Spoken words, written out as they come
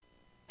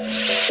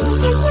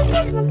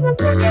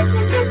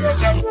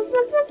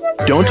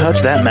Don't touch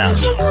that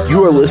mouse.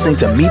 You are listening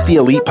to Meet the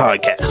Elite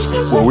Podcast,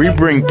 where we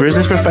bring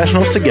business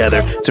professionals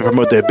together to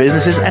promote their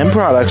businesses and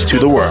products to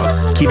the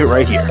world. Keep it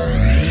right here.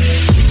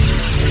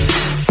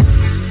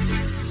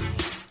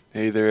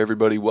 Hey there,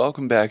 everybody.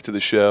 Welcome back to the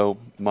show.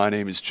 My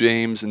name is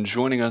James, and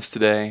joining us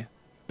today,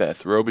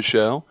 Beth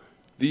Robichaux,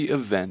 the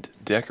event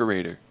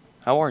decorator.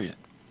 How are you?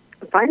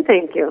 Fine,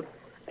 thank you.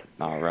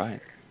 All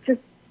right.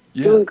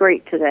 Doing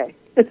great today.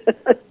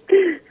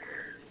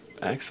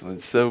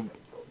 Excellent. So,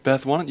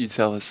 Beth, why don't you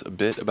tell us a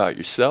bit about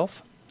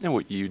yourself and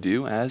what you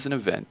do as an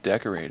event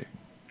decorator?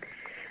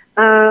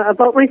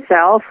 About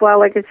myself, well,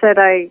 like I said,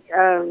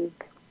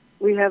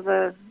 we have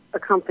a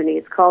company.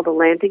 It's called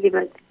Atlantic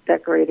Event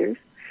Decorators.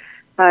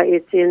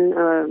 It's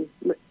in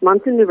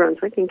Moncton, New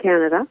Brunswick, in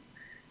Canada.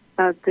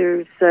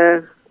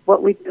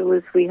 What we do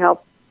is we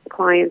help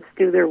clients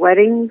do their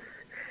weddings.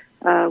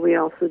 We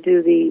also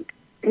do the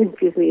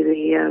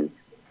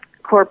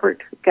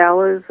corporate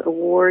galas,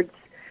 awards,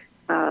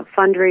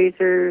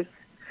 fundraisers.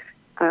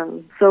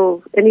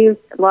 So a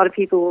lot of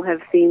people will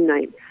have theme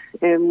nights,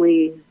 and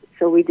we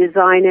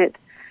design it,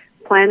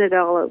 plan it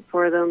all out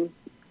for them,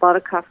 a lot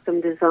of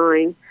custom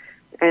design,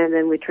 and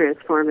then we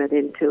transform it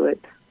into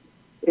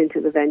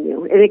the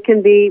venue. And it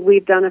can be,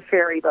 we've done a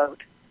ferry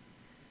boat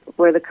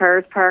where the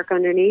cars park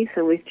underneath,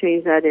 and we've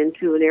changed that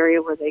into an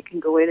area where they can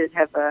go in and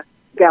have a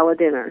gala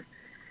dinner.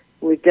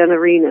 We've done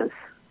arenas,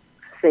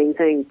 same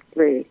thing,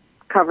 we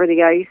cover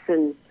the ice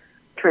and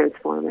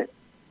transform it.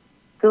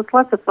 So it's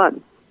lots of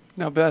fun.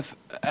 Now, Beth,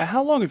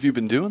 how long have you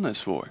been doing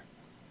this for?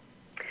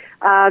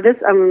 I've done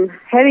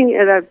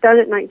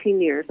it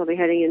 19 years. I'll be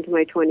heading into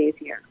my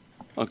 20th year.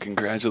 Well,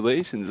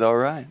 congratulations. All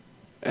right.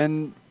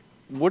 And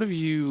what have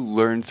you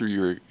learned through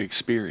your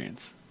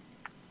experience?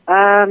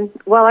 Well,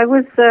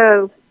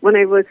 when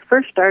I was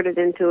first started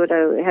into it,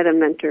 I had a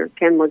mentor,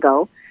 Ken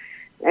Legault,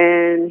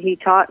 and he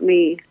taught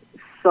me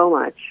so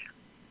much.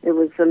 It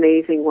was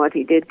amazing what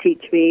he did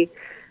teach me.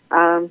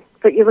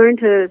 But you learn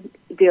to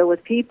deal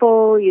with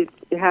people. You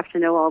have to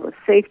know all the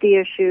safety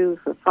issues,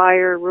 the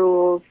fire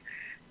rules.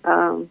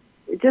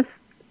 Just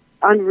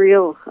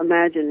unreal.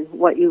 Imagine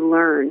what you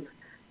learn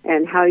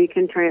and how you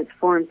can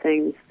transform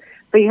things.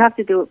 But you have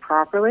to do it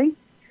properly.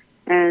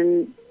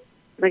 And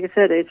like I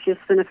said, it's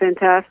just been a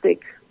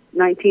fantastic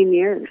 19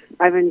 years.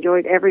 I've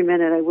enjoyed every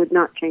minute. I would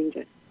not change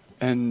it.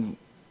 And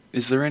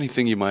is there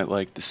anything you might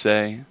like to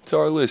say to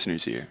our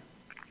listeners here?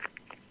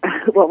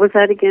 What was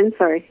that again?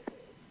 Sorry.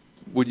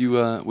 Would you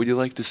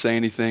like to say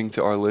anything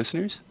to our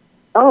listeners?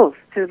 Oh,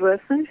 to the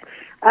listeners?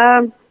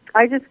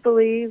 I just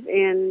believe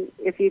in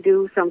if you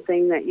do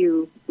something that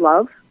you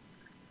love,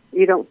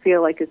 you don't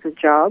feel like it's a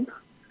job.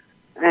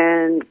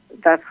 And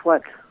that's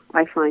what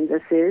I find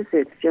this is.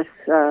 It's just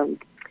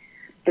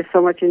there's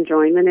so much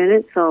enjoyment in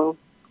it.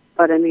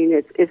 But I mean,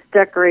 it's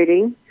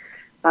decorating.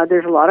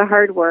 There's a lot of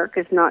hard work.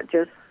 It's not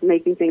just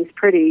making things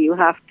pretty. You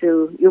have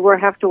to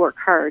work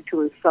hard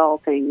to install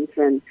things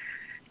and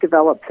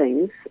develop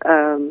things.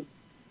 I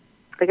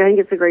think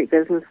it's a great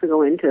business to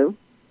go into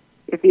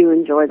if you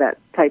enjoy that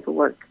type of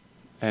work.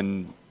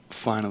 And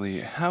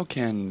finally, how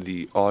can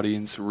the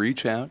audience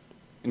reach out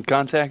and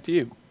contact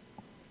you?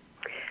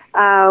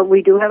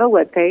 We do have a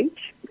webpage.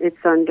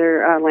 It's under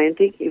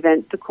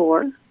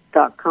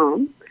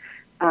AtlanticEventDecor.com.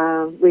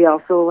 We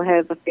also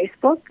have a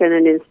Facebook and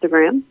an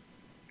Instagram,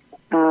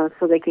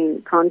 so they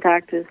can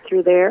contact us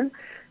through there.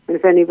 And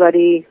if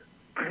anybody,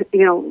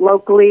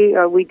 locally,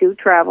 we do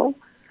travel.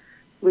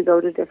 We go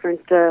to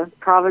different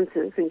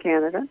provinces in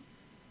Canada,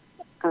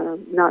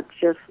 not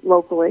just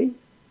locally,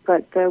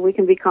 but we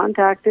can be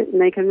contacted, and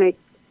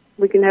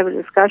we can have a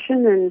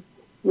discussion, and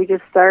we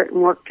just start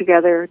and work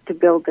together to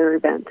build their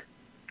event.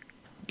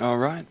 All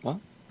right.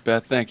 Well,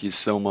 Beth, thank you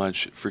so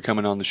much for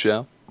coming on the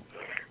show.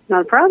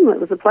 Not a problem.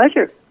 It was a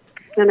pleasure,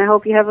 and I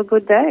hope you have a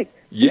good day.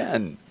 Yeah,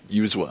 and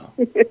you as well.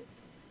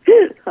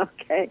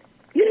 Okay.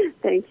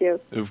 Thank you.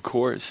 Of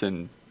course,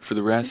 and for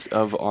the rest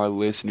of our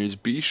listeners,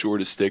 be sure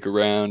to stick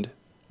around.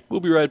 We'll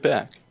be right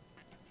back.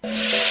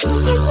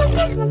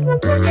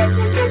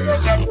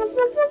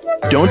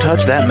 Don't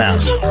touch that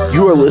mouse.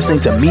 You are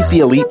listening to Meet the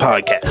Elite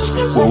Podcast,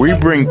 where we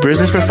bring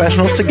business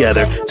professionals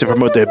together to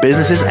promote their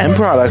businesses and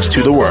products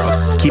to the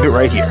world. Keep it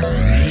right here.